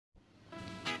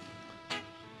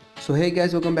So hey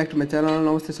guys welcome back to my channel.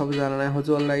 नमस्ते सबैजनालाई,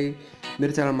 हजुरहरूलाई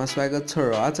मेरो च्यानलमा स्वागत छ।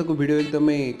 र आजको भिडियो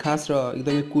एकदमै खास र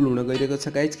एकदमै कुल हुन गइरहेको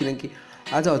छ गाइज, किनकि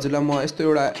आज हजुरलाई म यस्तो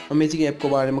एउटा अमेजिङ एपको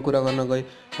बारेमा कुरा गर्न गएँ।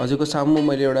 हजुरको सामु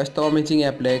मैले एउटा यस्तो अमेजिङ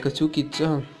एप ल्याएको छु कि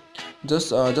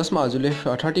जसमा हजुरले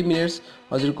 30 मिनट्स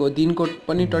हजुरको दिनको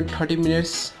पनि 30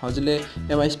 मिनट्स हजुरले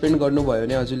यसमा स्पेन्ड गर्नुभयो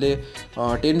भने हजुरले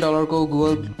 $10 को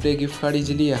Google play gift card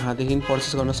easily यहाँदेखि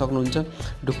पर्चेस गर्न सक्नुहुन्छ।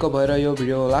 ढुक्क भएर यो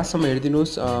भिडियो लास्टसम्म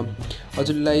हेरिदिनुहोस्।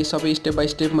 हजुरलाई सबै स्टेप बाई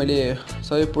स्टेप मैले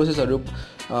सबै प्रोसेसहरू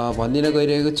भनिदिन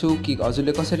गइरहेको छु कि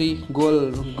हजुरले कसरी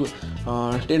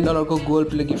 $10 को गुगल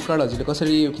प्ले गिफ्ट कार्ड हजुरले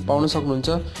कसरी पाउन सक्नुहुन्छ,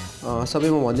 सबै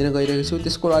म भनिदिन गइरहेको छु।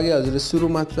 त्यसको लागि हजुरले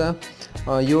सुरुमा त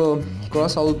यो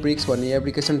क्रस आउट ब्रिक्स भन्ने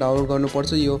एप्लिकेसन डाउनलोड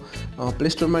गर्नुपर्छ। यो प्ले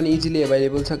स्टोरमा नि इजिली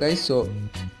एभाइलेबल छ गाइस। सो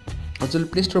हजुरले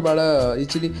प्ले स्टोरबाट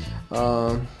इजिली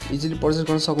पर्चेस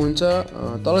गर्न सक्नुहुन्छ।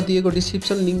 तल दिएको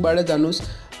डिस्क्रिप्सन लिङ्कबाट जानुहोस्।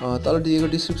 तल दिएको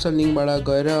डिस्क्रिप्सन लिङ्कबाट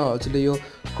गएर हजुरले यो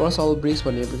क्रस आउट ब्रिक्स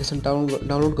भन्ने एप्लिकेसन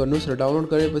डाउनलोड गर्नुहोस् र डाउनलोड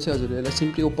गरेपछि हजुरले यसलाई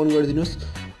सिम्पली ओपन गरिदिनुहोस्।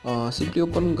 सिम्पली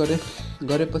ओपन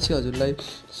गरेपछि हजुरलाई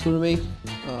सुरुमै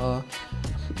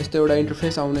यस्तो एउटा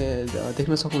इन्टरफेस आउने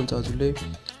देख्न सक्नुहुन्छ। हजुरले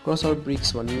क्रस आउट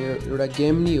ब्रिक्स भन्ने एउटा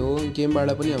गेम नै हो। गेमबाट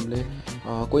पनि हामीले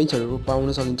कोइन्सहरू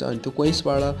पाउन सकिन्छ अनि त्यो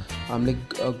कोइन्सबाट हामीले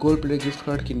गोल्ड प्ले गिफ्ट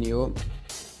कार्ड किन्ने हो।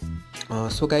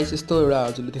 सो गाइस यस्तो एउटा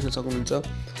हजुरले देख्न सक्नुहुन्छ।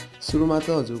 सुरुमा त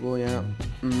हजुरको यहाँ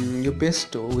यो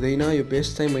बेस्ट हुँदैन, यो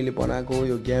बेस्ट चाहिँ मैले बनाएको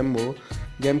यो गेम हो।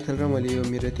 गेम खेलेर मैले यो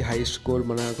मेरो यति हाई स्कोर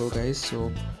बनाएको गाइस।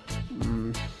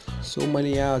 सो मैले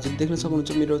यहाँ हजुरले देख्न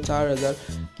सक्नुहुन्छ मेरो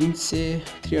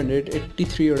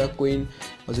 4383 एउटा कोइन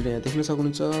हजुरले यहाँ देख्न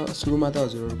सक्नुहुन्छ। सुरुमा त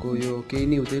हजुरहरूको यो केही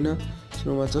नै हुँदैन,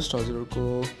 सुरुमा जस्ट हजुरहरूको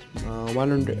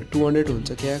 200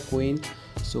 हुन्छ क्या कोइन।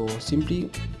 सो सिम्पली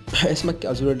यसमा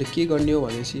हजुरहरूले के गर्ने हो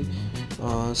भनेपछि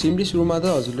सिम्पली सुरुमा त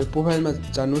हजुरले प्रोफाइलमा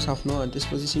जानुहोस् आफ्नो, अनि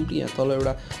त्यसपछि सिम्पली यहाँ तल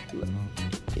एउटा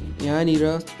यहाँनिर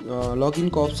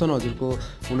लगइनको अप्सन हजुरको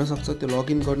हुनसक्छ, त्यो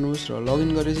लगइन गर्नुहोस् र लगइन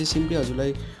गरेपछि सिम्पली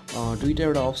हजुरलाई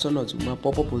एउटा अप्सन हजुरमा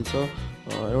पपअप हुन्छ।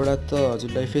 एउटा त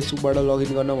हजुरलाई फेसबुकबाट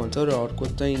लगइन गर्न भन्छ र अर्को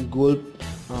चाहिँ गुगल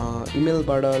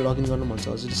इमेलबाट लगइन गर्न भन्छ।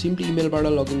 हजुरले सिम्पली इमेलबाट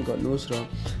लगइन गर्नुहोस् र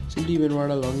सिम्पली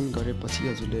इमेलबाट लगइन गरेपछि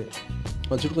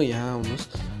हजुरको यहाँ आउनुहोस्।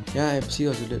 यहाँ आएपछि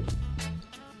हजुरले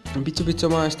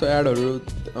बिचमा यस्तो एडहरू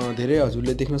धेरै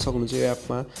हजुरले देख्न सक्नुहुन्छ यो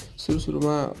एपमा।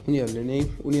 सुरुमा उनीहरूले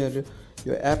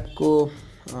यो एपको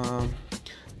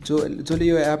जसले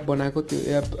यो एप बनाएको त्यो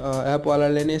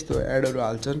एपवालाले नै यस्तो एडहरू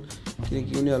हाल्छन्,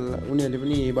 किनकि उनीहरूले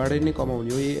पनि यहीँबाटै नै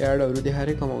कमाउने हो, यही एडहरू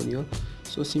देखाएरै कमाउने हो।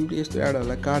 सो सिम्पली यस्तो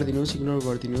एडहरूलाई काटिदिनुहोस्, इग्नोर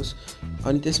गरिदिनुहोस्।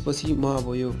 अनि त्यसपछि म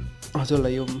अब यो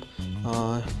हजुरलाई यो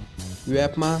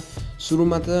एपमा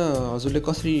सुरुमा त हजुरले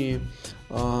कसरी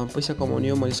पैसा कमाउने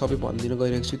हो मैले सबै भनिदिन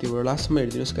गइरहेको छु। त्यो भएर लास्टमा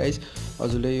हेरिदिनुहोस् गाइज,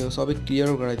 हजुरले यो सबै क्लियर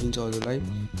गराइदिन्छ हजुरलाई।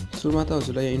 सुरुमा त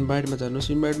हजुरलाई इन्भाइटमा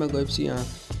जानुहोस्। इन्भाइटमा गएपछि यहाँ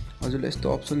हजुरले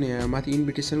यस्तो अप्सन यहाँ माथि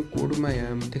इन्भिटेसन कोडमा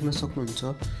यहाँ देख्न सक्नुहुन्छ।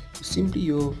 सिम्पली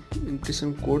यो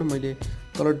इन्भिटेसन कोड मैले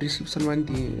तल डिस्क्रिप्सनमा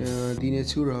नि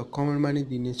दिनेछु र कमेन्टमा नि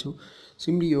दिनेछु।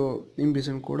 सिम्पली यो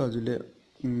इन्भिटेसन कोड हजुरले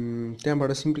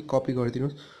त्यहाँबाट सिम्पली कपी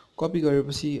गरिदिनुहोस्। कपी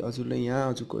गरेपछि हजुरले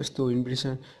यहाँ हजुरको यस्तो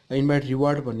इन्भाइट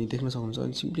रिवार्ड भन्ने देख्न सक्नुहुन्छ।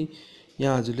 अनि सिम्पली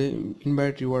यहाँ हजुरले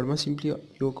इन्भाइट रिवार्डमा सिम्पली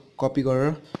यो कपी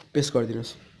गरेर पेस्ट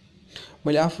गरिदिनुहोस्।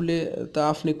 मैले आफूले त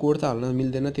आफ्नै कोड त हाल्न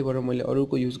मिल्दैन, त्यही भएर मैले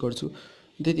अरूको युज गर्छु।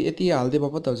 यति हाल्दै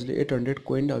बापत हजुरले 800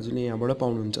 कोइन हजुरले यहाँबाट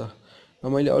पाउनुहुन्छ र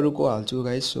मैले अरूको हाल्छु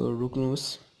गाइस। सो रुक्नुहोस्।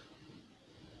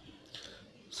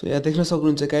 सो यहाँ देख्न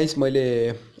सक्नुहुन्छ गाइस,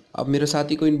 मैले अब मेरो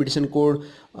साथीको इन्भिटेसन कोड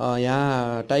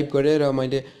यहाँ टाइप गरेर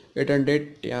मैले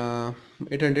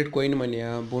 800 कोइन मैले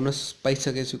यहाँ बोनस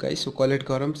पाइसकेको छु गाइस। सो कलेक्ट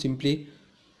गरौँ सिम्पली।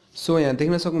 सो यहाँ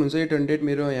देख्न सक्नुहुन्छ 800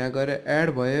 मेरो यहाँ गएर एड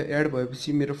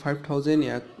भएपछि मेरो 5000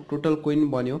 यहाँ टोटल कोइन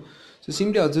बन्यो। सो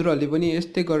सिम्पली हजुरहरूले पनि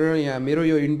यस्तै गरेर यहाँ मेरो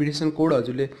यो इन्भिटेसन कोड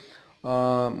हजुरले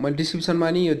मैले डिस्क्रिप्सनमा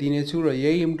नि यो दिनेछु र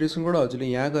यही इन्भिटेसन कोड हजुरले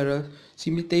यहाँ गएर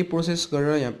सिम्पली त्यही प्रोसेस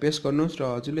गरेर यहाँ पेस्ट गर्नुहोस् र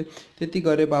हजुरले त्यति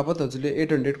गरे बापत हजुरले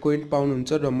 800 कोइन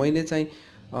पाउनुहुन्छ र मैले चाहिँ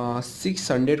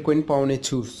 600 कोइन पाउने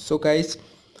छु। सो गाइस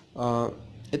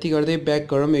यति गर्दै ब्याक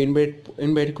गरौँ।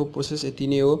 इन्भाइटको प्रोसेस यति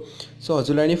नै हो। सो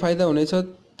हजुरलाई नै फाइदा हुनेछ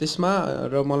त्यसमा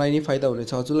र मलाई नै फाइदा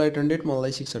हुनेछ। हजुरलाई 800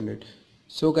 मलाई 600।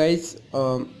 सो गाइज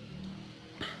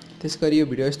त्यस गरी यो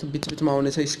भिडियो यस्तो बिचमा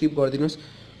आउनेछ, स्किप गरिदिनुहोस्।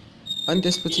 अनि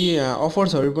त्यसपछि यहाँ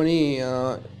अफर्सहरू पनि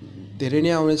धेरै नै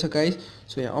आउनेछ गाइज।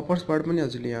 सो यहाँ अफर्सबाट पनि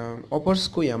हजुरले यहाँ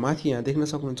अफर्सको यहाँ माथि यहाँ देख्न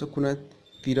सक्नुहुन्छ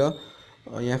कुनातिर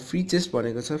यहाँ फ्री चेस्ट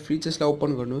भनेको छ। फ्री चेस्टलाई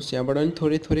ओपन गर्नुहोस्। यहाँबाट पनि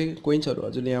थोरै कोइन्सहरू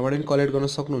हजुरले यहाँबाट पनि कलेक्ट गर्न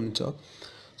सक्नुहुन्छ।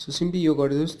 सो सिम्पली यो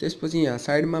गरिदिनुहोस्। त्यसपछि यहाँ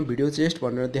साइडमा भिडियो चेस्ट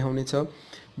भनेर देखाउने छ।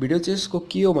 भिडियो चेस्टको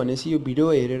के हो भनेपछि यो भिडियो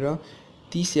हेरेर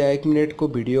 30 या 1 मिनटको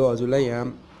भिडियो हजुरलाई यहाँ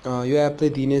यो एपले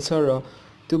दिनेछ र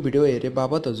त्यो भिडियो हेरे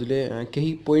बापत हजुरले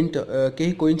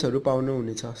केही कोइन्सहरू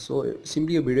पाउनुहुनेछ। सो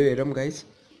सिम्पली यो भिडियो हेरौँ गाइस।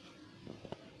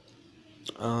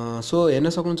 सो हेर्न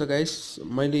सक्नुहुन्छ गाइस,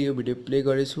 मैले यो भिडियो प्ले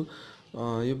गरेछु।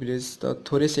 यो भिडियो त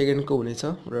थोरै सेकेन्डको हुनेछ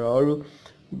र अरू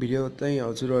भिडियो चाहिँ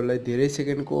हजुरहरूलाई धेरै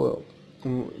सेकेन्डको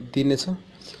दिनेछ।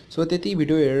 सो त्यति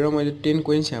भिडियो हेरेर मैले 10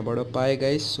 कोइन्स यहाँबाट पाएँ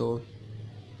गाइस। सो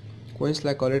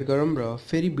कोइन्सलाई कलेक्ट गरौँ र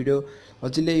फेरि भिडियो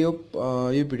हजुरले यो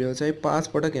भिडियो चाहिँ 5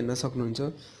 पटक हेर्न सक्नुहुन्छ।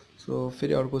 सो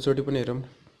फेरि अर्कोचोटि पनि हेरौँ।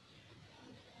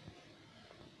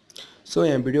 सो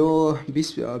यहाँ भिडियो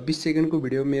 20 सेकेन्डको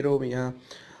भिडियो मेरो यहाँ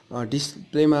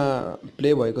डिस्प्लेमा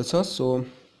प्ले भएको छ। सो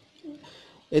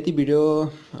यति भिडियो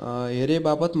हेरे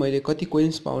बापत मैले कति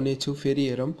कोइन्स पाउने छु फेरि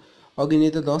हेरौँ। अघि नै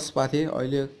त 10 पाएको थिएँ,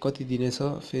 अहिले कति दिनेछ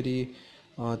फेरि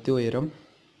त्यो हेरौँ।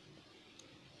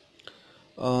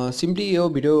 सिम्पली यो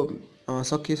भिडियो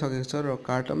सकिसकेको छ र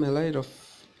काटौँ यसलाई र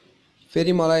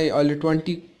फेरि मलाई अहिले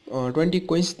 20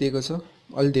 कोइन्स दिएको छ,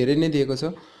 अलि धेरै नै दिएको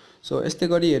छ। सो यस्तै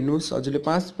गरी हेर्नुहोस्, हजुरले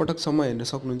 5 पटकसम्म हेर्न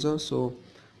सक्नुहुन्छ। सो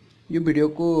यो भिडियो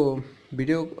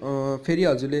फेरि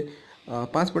हजुरले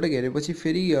 5 पटक हेरेपछि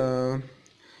फेरि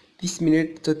 30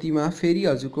 मिनट जतिमा फेरि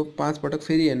हजुरको 5 पटक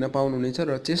फेरि हेर्न पाउनुहुनेछ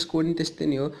र चेस्टको पनि त्यस्तै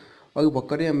नै हो। अघि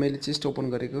भर्खरै मैले चेस्ट ओपन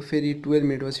गरेको, फेरि 12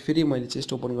 मिनटपछि फेरि मैले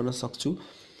चेस्ट ओपन गर्न सक्छु।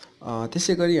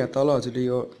 त्यसै गरी यहाँ तल हजुरले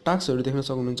यो टास्कहरू देख्न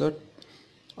सक्नुहुन्छ।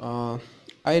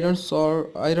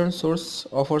 आइरन सोर्स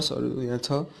अफर्सहरू यहाँ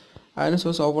छ। आइरन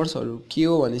सोर्स अफर्सहरू के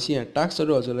हो भनेपछि यहाँ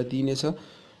टास्कहरू हजुरलाई दिनेछ।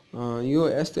 यो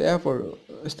यस्तो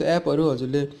एपहरू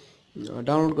हजुरले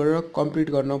डाउनलोड गरेर कम्प्लिट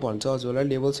गर्न भन्छ, हजुरलाई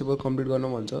लेभल सेभल कम्प्लिट गर्न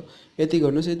भन्छ। यति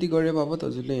गर्नुहोस्, यति गरे बापत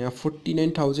हजुरले यहाँ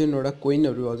 49,000 वटा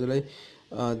कोइनहरू हजुरलाई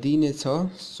दिनेछ।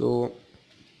 सो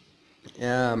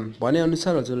यहाँ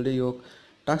भनेअनुसार हजुरले यो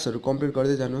टास्कहरू कम्प्लिट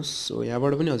गर्दै जानुहोस्। सो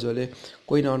यहाँबाट पनि हजुरले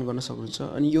कोइन अर्न गर्न सक्नुहुन्छ।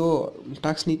 अनि यो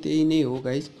टास्क नि त्यही नै हो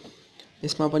गाइज,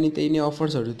 यसमा पनि त्यही नै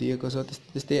अफर्सहरू दिएको छ।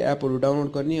 त्यस्तै एपहरू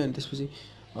डाउनलोड गर्ने, अनि त्यसपछि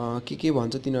के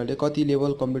भन्छ तिनीहरूले कति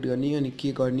लेभल कम्प्लिट गर्ने अनि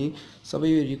के गर्ने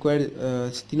सबै रिक्वायर्ड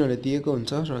तिनीहरूले दिएको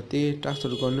हुन्छ र त्यही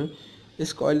टास्कहरू गर्नु।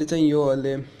 यसको अहिले चाहिँ यो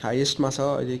अहिले हाइएस्टमा छ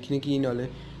अहिले, किनकि यिनीहरूले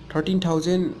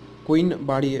 13,000 कोइन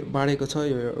बाँडेको छ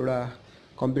यो एउटा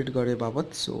कम्प्लिट गरे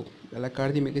बापत। सो यसलाई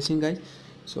काटिदिउँ एकैछिन गाइज।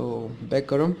 सो ब्याक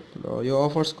गरौँ र यो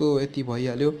अफर्सको यति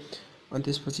भइहाल्यो। अनि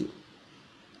त्यसपछि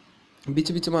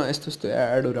बिचमा यस्तो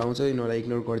एडहरू आउँछ, यिनीहरूलाई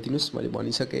इग्नोर गरिदिनुहोस्, मैले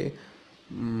भनिसकेँ।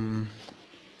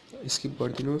 स्किप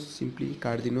गरिदिनुहोस्, सिम्पली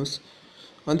काटिदिनुहोस्।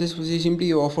 अनि त्यसपछि सिम्पली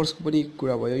यो अफर्सको पनि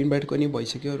कुरा भयो, इन्भाइटको पनि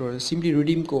भइसक्यो र सिम्पली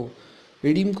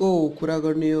रिडिमको कुरा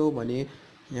गर्ने हो भने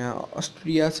यहाँ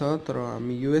अस्ट्रिया छ, तर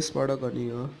हामी युएसबाट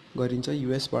गरिन्छ।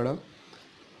 युएसमा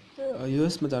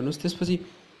जानुहोस्। त्यसपछि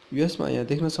युएसमा यहाँ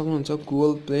देख्न सक्नुहुन्छ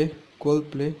गुगल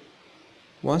प्ले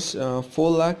वान्स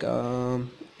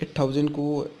 4,08,000 को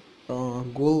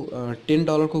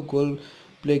 $10 को गोल्ड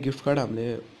प्ले गिफ्ट कार्ड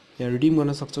हामीले यहाँ रिडिम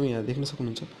गर्न सक्छौँ। यहाँ देख्न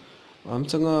सक्नुहुन्छ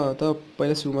हामीसँग त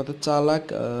पहिला सुरुमा त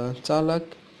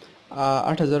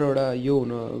 4,08,000 वटा यो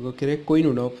हुन के अरे कोइन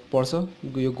हुन पर्छ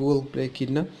यो गुगल प्ले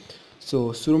किन्न।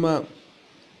 सो सुरुमा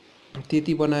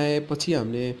त्यति बनाएपछि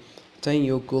हामीले चाहिँ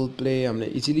यो गुगल प्ले हामीले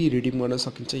इजिली रिडिम गर्न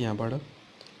सकिन्छ यहाँबाट।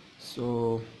 सो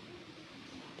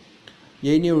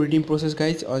यही नै हो रिडिम प्रोसेस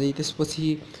गाइज। अनि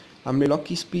त्यसपछि हामीले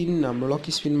हाम्रो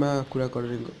लकी स्पिनमा कुरा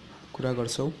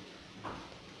गर्छौँ।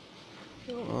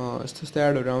 यस्तो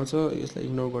एडहरू आउँछ, यसलाई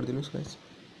इग्नोर गरिदिनुहोस् गाइज।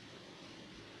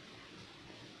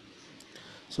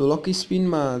 सो लकी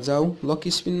स्पिनमा जाउँ।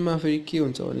 लकी स्पिनमा फेरि के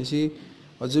हुन्छ भनेपछि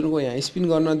हजुरको यहाँ स्पिन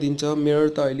गर्न दिन्छ। मेरो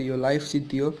त अहिले यो लाइफ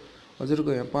जित्दियो।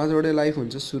 हजुरको यहाँ 5 वटै लाइफ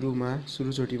हुन्छ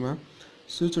सुरुचोटिमा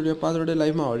 5 वटै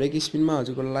लाइफमा हरेक स्पिनमा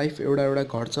हजुरको लाइफ एउटा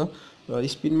घट्छ र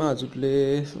स्पिनमा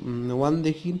हजुरले 1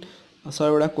 देखि 100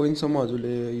 वटा कोइनसम्म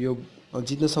हजुरले यो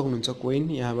जित्न सक्नुहुन्छ कोइन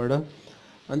यहाँबाट।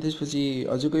 अनि त्यसपछि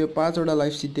हजुरको यो 5 वटा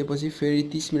लाइफ जितेपछि फेरि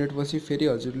 30 मिनटपछि फेरि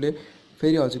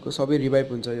हजुरको सबै रिभाइभ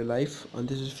हुन्छ यो लाइफ। अनि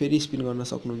त्यसपछि फेरि स्पिन गर्न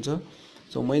सक्नुहुन्छ।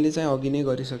 सो मैले चाहिँ अघि नै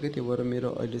गरिसकेँ, त्यो भएर मेरो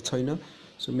अहिले छैन।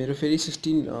 सो मेरो फेरि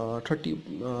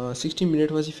 16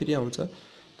 मिनटपछि फेरि आउँछ।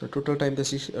 र टोटल टाइम त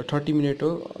 30 मिनट हो,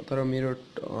 तर मेरो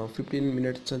 15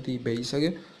 मिनट जति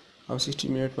भइसक्यो। अब 16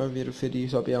 मिनटमा मेरो फेरि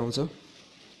सबै आउँछ।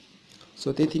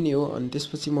 सो त्यति नै हो। अनि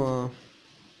त्यसपछि म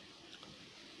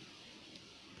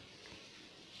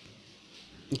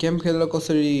गेम खेलेर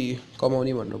कसरी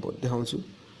कमाउने भनेर देखाउँछु।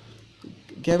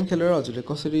 गेम खेलेर हजुरले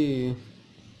कसरी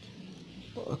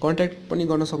कन्ट्याक्ट पनि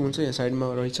गर्न सक्नुहुन्छ। यहाँ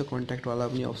साइडमा रहेछ कन्ट्याक्टवाला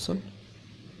पनि अप्सन।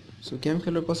 सो गेम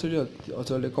खेलेर कसरी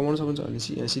हजुरले कमाउन सक्नुहुन्छ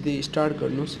भनेपछि यहाँ सिधै स्टार्ट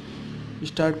गर्नुहोस्।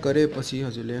 स्टार्ट गरेपछि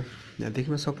हजुरले यहाँ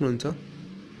देख्न सक्नुहुन्छ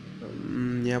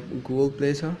यहाँ गुगल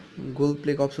प्ले छ, गुगल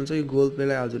प्लेको अप्सन छ। यो गुगल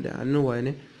प्लेलाई हजुरले हान्नु भयो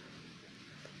भने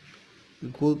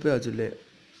गुगल पे हजुरले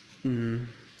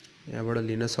यहाँबाट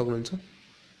लिन सक्नुहुन्छ।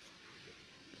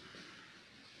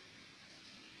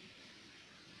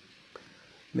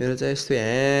 मेरो चाहिँ यस्तो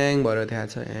ह्याङ भएर देखाएको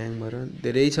छ, ह्याङ भएर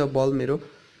धेरै छ बल मेरो।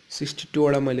 62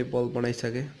 वटा मैले बल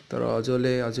बनाइसकेँ। तर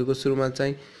हजुरले हजुरको सुरुमा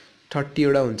चाहिँ 30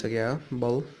 वटा हुन्छ क्या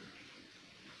बल।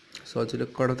 सो हजुरले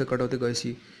कटाउँदै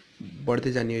गएपछि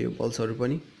बढ्दै जाने यो बल्सहरू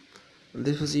पनि। अनि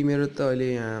त्यसपछि मेरो त अहिले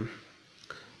यहाँ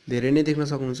धेरै नै देख्न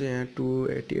सक्नुहुन्छ। यहाँ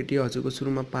 280 हजुरको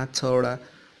सुरुमा 5-6 वटा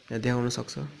यहाँ देखाउन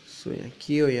सक्छ। सो यहाँ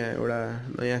के हो, यहाँ एउटा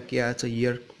नयाँ के आएछ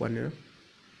हियर भनेर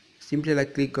सिम्पली यसलाई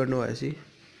क्लिक गर्नु भएपछि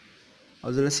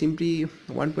हजुरलाई सिम्पली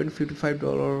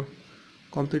 $1.55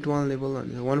 कम्प्लिट वान लेभल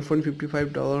भन्छ।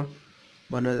 $1.55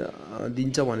 भनेर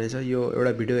दिन्छ भनेछ यो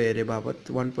एउटा भिडियो हेरे बापत।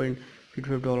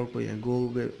 $1.55 को यहाँ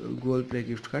goal play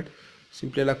gift card.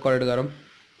 Simply यसलाई करेक्ट गरौँ।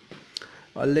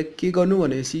 अहिले के गर्नु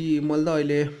भनेपछि मैले त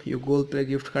अहिले यो गोल प्ले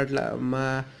गिफ्ट कार्डमा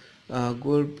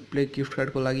गोल प्ले गिफ्ट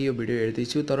कार्डको लागि यो भिडियो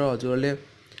हेर्दैछु। तर हजुरहरूले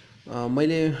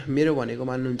मैले मेरो भनेको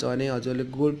मान्नुहुन्छ भने हजुरले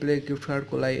गोल प्ले गिफ्ट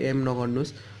कार्डको लागि एम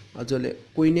नगर्नुहोस्, हजुरले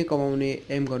कोही नै कमाउने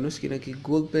एम गर्नुहोस्। किनकि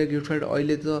गोल प्ले गिफ्ट कार्ड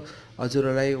अहिले त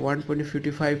हजुरहरूलाई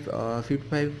 $1.55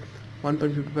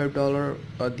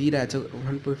 दिइरहेछ।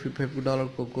 $1.55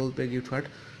 को गोल प्ले गिफ्ट कार्ड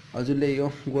हजुरले यो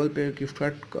गोल प्ले गिफ्ट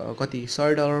कार्ड कति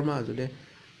 $100 मा हजुरले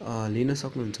लिन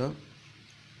सक्नुहुन्छ।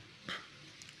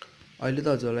 अहिले त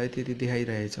हजुरलाई त्यति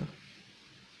देखाइरहेछ।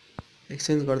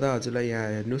 एक्सचेन्ज गर्दा हजुरलाई यहाँ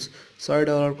हेर्नुहोस्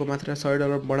 $100 को मात्र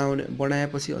 $100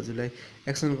 बनाएपछि हजुरलाई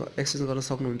एक्सचेन्ज गर्न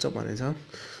सक्नुहुन्छ भनेछ।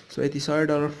 सो यति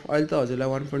 $100 अहिले त हजुरलाई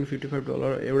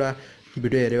 $1.55 एउटा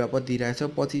भिडियो हेरे बापत दिइरहेछ।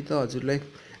 पछि त हजुरलाई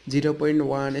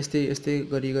 0.1 यस्तै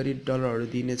गरी डलरहरू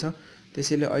दिनेछ।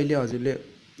 त्यसैले अहिले हजुरले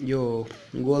यो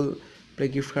गोल प्ले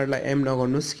गिफ्ट कार्डलाई एम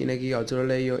नगर्नुहोस्। किनकि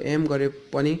हजुरलाई यो एम गरे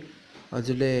पनि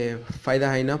हजुरले फाइदा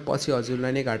छैन, पछि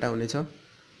हजुरलाई नै घाटा हुनेछ।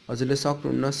 हजुरले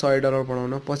सक्नुहुन्न $100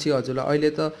 बनाउन। पछि हजुरलाई अहिले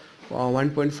त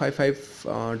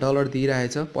 $1.55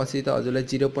 दिइरहेछ, पछि त हजुरलाई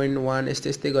 0.1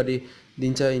 यस्तै गरी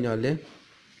दिन्छ यिनीहरूले।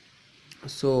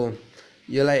 सो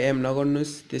यसलाई एम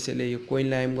नगर्नुहोस्, त्यसैले यो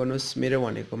कोइनलाई एम गर्नुहोस् मेरो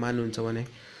भनेको मान्नुहुन्छ भने।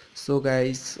 सो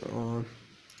गाइज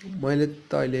मैले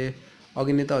त अहिले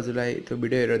अघि नै त हजुरलाई त्यो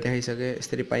भिडियो हेरेर देखाइसकेँ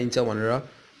यसरी पाइन्छ भनेर।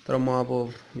 तर म अब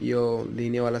यो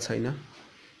दिनेवाला छैन,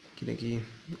 किनकि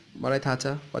मलाई थाहा छ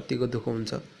कतिको दुःख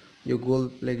हुन्छ। यो goal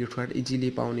play gift card easily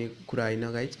पाउने कुरा होइन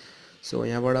गाइज। सो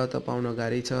यहाँबाट त पाउन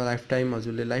गाह्रै छ। लाइफ टाइम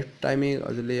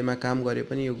हजुरले यसमा काम गरे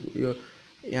पनि यो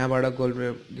यहाँबाट गोल प्ले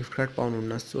गिफ्ट कार्ड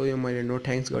पाउनुहुन्न। सो यो मैले नो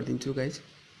थ्याङ्क्स गरिदिन्छु गाइज।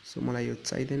 सो मलाई यो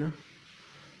चाहिँदैन,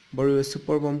 बरु यो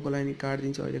सुपर बमको लागि नि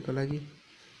काटिदिन्छु अहिलेको लागि।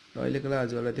 र अहिलेको लागि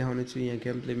हजुरलाई देखाउने छु यहाँ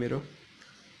गेम प्ले मेरो।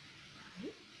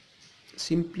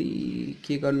 सिम्पली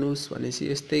के गर्नुहोस् भनेपछि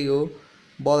यस्तै हो,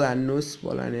 बल हान्नुहोस्।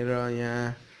 बल हानेर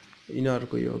यहाँ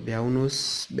यिनीहरूको यो भ्याउनुहोस्।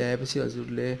 भ्याएपछि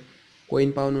हजुरले कोइन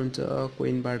पाउनुहुन्छ।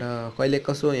 कोइनबाट कहिले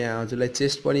कसो यहाँ हजुरलाई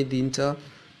चेस्ट पनि दिन्छ।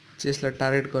 चेस्टलाई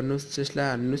टार्गेट गर्नुहोस्, चेस्टलाई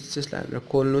हान्नुहोस्, चेस्टलाई हानेर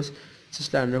खोल्नुहोस्।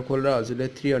 चेस्टलाई हानेर खोलेर हजुरले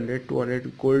 300-200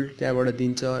 गोल्ड त्यहाँबाट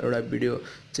दिन्छ। एउटा भिडियो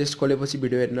चेस्ट खोलेपछि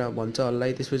भिडियो हेर्न भन्छ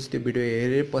हल्लाई। त्यसपछि त्यो भिडियो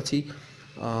हेरेपछि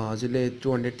हजुरले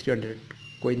 200-300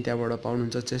 कोइन त्यहाँबाट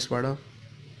पाउनुहुन्छ चेस्टबाट।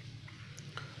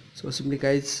 सो सिम्पली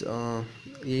गाइज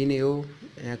यही नै हो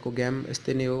यहाँको गेम,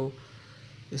 यस्तै नै हो,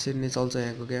 यसरी नै चल्छ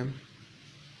यहाँको गेम।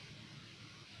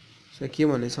 सो के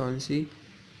भनेछ भनेपछि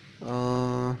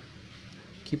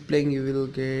keep playing you will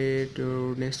get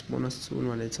your next bonus सुन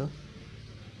भनेछ।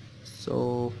 सो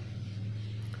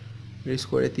मेरो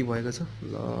स्कोर यति भएको छ।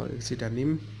 ल एकसिट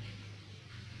हानिम।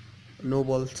 नो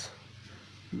बल्स,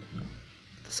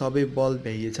 सबै बल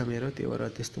भ्याइएछ मेरो, त्यही भएर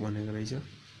त्यस्तो भनेको रहेछ।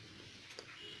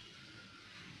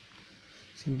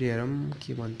 सिम्पली हेरौँ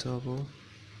के भन्छ। अब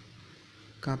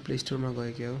कहाँ प्ले स्टोरमा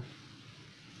गयो क्या हो।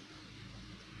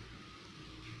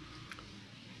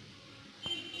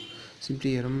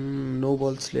 सिम्पली हेरौँ नो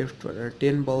बल्स लेफ्ट भनेर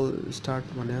 10 बल स्टार्ट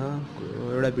भनेर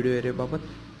एउटा भिडियो हेरे बापत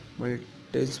मैले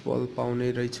 10 बल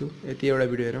पाउने रहेछु। यति एउटा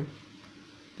भिडियो हेरौँ,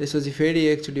 त्यसपछि फेरि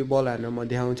एकचोटि बल हानेर म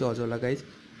देखाउँछु हजुरलाई गाइज।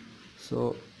 सो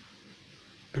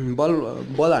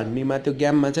बल हान्नेमा त्यो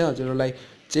गेममा चाहिँ हजुरलाई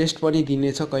चेस्ट पनि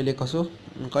दिनेछ कहिले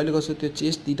कसो त्यो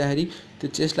चेस्ट दिँदाखेरि त्यो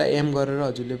चेस्टलाई एम गरेर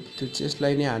हजुरले त्यो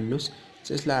चेस्टलाई नै हान्नुहोस्।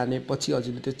 चेस्टलाई हानेपछि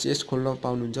हजुरले त्यो चेस्ट खोल्न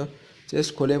पाउनुहुन्छ। चेस्ट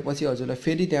खोलेपछि हजुरलाई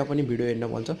फेरि त्यहाँ पनि भिडियो हेर्न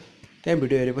भन्छ। त्यहाँ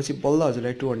भिडियो हेरेपछि बल्ल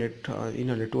हजुरलाई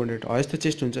 200 यस्तो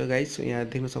चेस्ट हुन्छ गाइज। यहाँ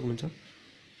देख्न सक्नुहुन्छ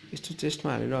यस्तो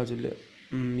चेस्टमा हानेर हजुरले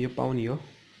यो पाउने हो।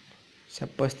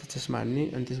 स्याप्प यस्तो चेस्टमा हान्ने,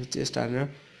 अनि त्यसपछि चेस्ट हानेर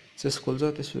चेस्ट खोल्छ।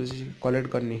 त्यसपछि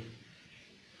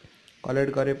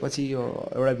कलेक्ट गरेपछि यो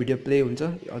एउटा भिडियो प्ले हुन्छ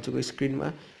हजुरको स्क्रिनमा।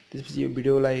 त्यसपछि यो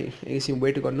भिडियोलाई एकछिन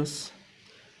वेट गर्नुहोस्।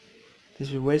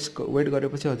 त्यसपछि वेट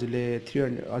गरेपछि हजुरले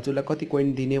 300 हजुरलाई कति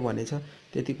कोइन दिने भनेछ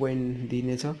त्यति कोइन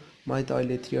दिनेछ। मैले त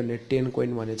अहिले 310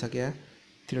 कोइन भनेछ क्या।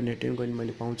 310 कोइन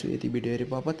मैले पाउँछु यति भिडियो हेरे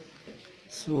बापत।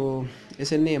 सो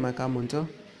यसरी नै यसमा काम हुन्छ।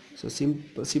 सो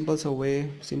सिम्पल छ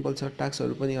वे, सिम्पल छ।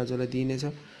 टास्कहरू पनि हजुरलाई दिइनेछ।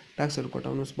 टास्कहरू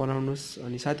कटाउनुहोस्, बनाउनुहोस्,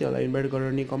 अनि साथीहरूलाई इन्भाइट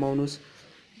गरेर नि कमाउनुहोस्।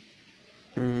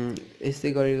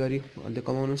 यस्तै गरी गरी अन्त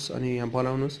कमाउनुहोस् अनि यहाँ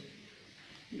बनाउनुहोस्।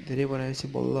 धेरै बनाएपछि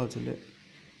बल्ल हजुरले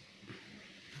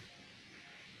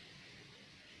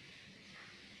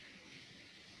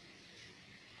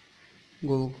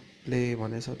गुगल प्ले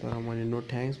भनेछ तर मैले नो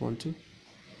थ्याङ्क्स भन्छु।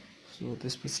 सो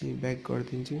त्यसपछि ब्याक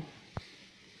गरिदिन्छु।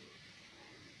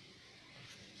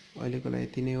 अहिलेको लागि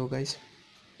यति नै हो गाइस।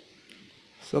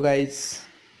 सो गाइस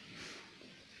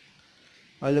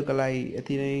अहिलेको लागि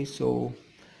यति नै। सो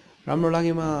राम्रो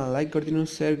लागेमा लाइक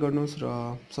गरिदिनुहोस्, सेयर गर्नुहोस् र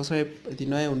सब्सक्राइब यदि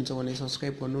नयाँ हुनुहुन्छ भने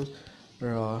सब्सक्राइब गर्नुहोस्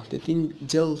र त्यति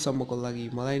जेलसम्मको लागि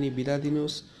मलाई नै बिदा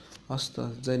दिनुहोस्। हस्त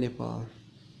जय नेपाल।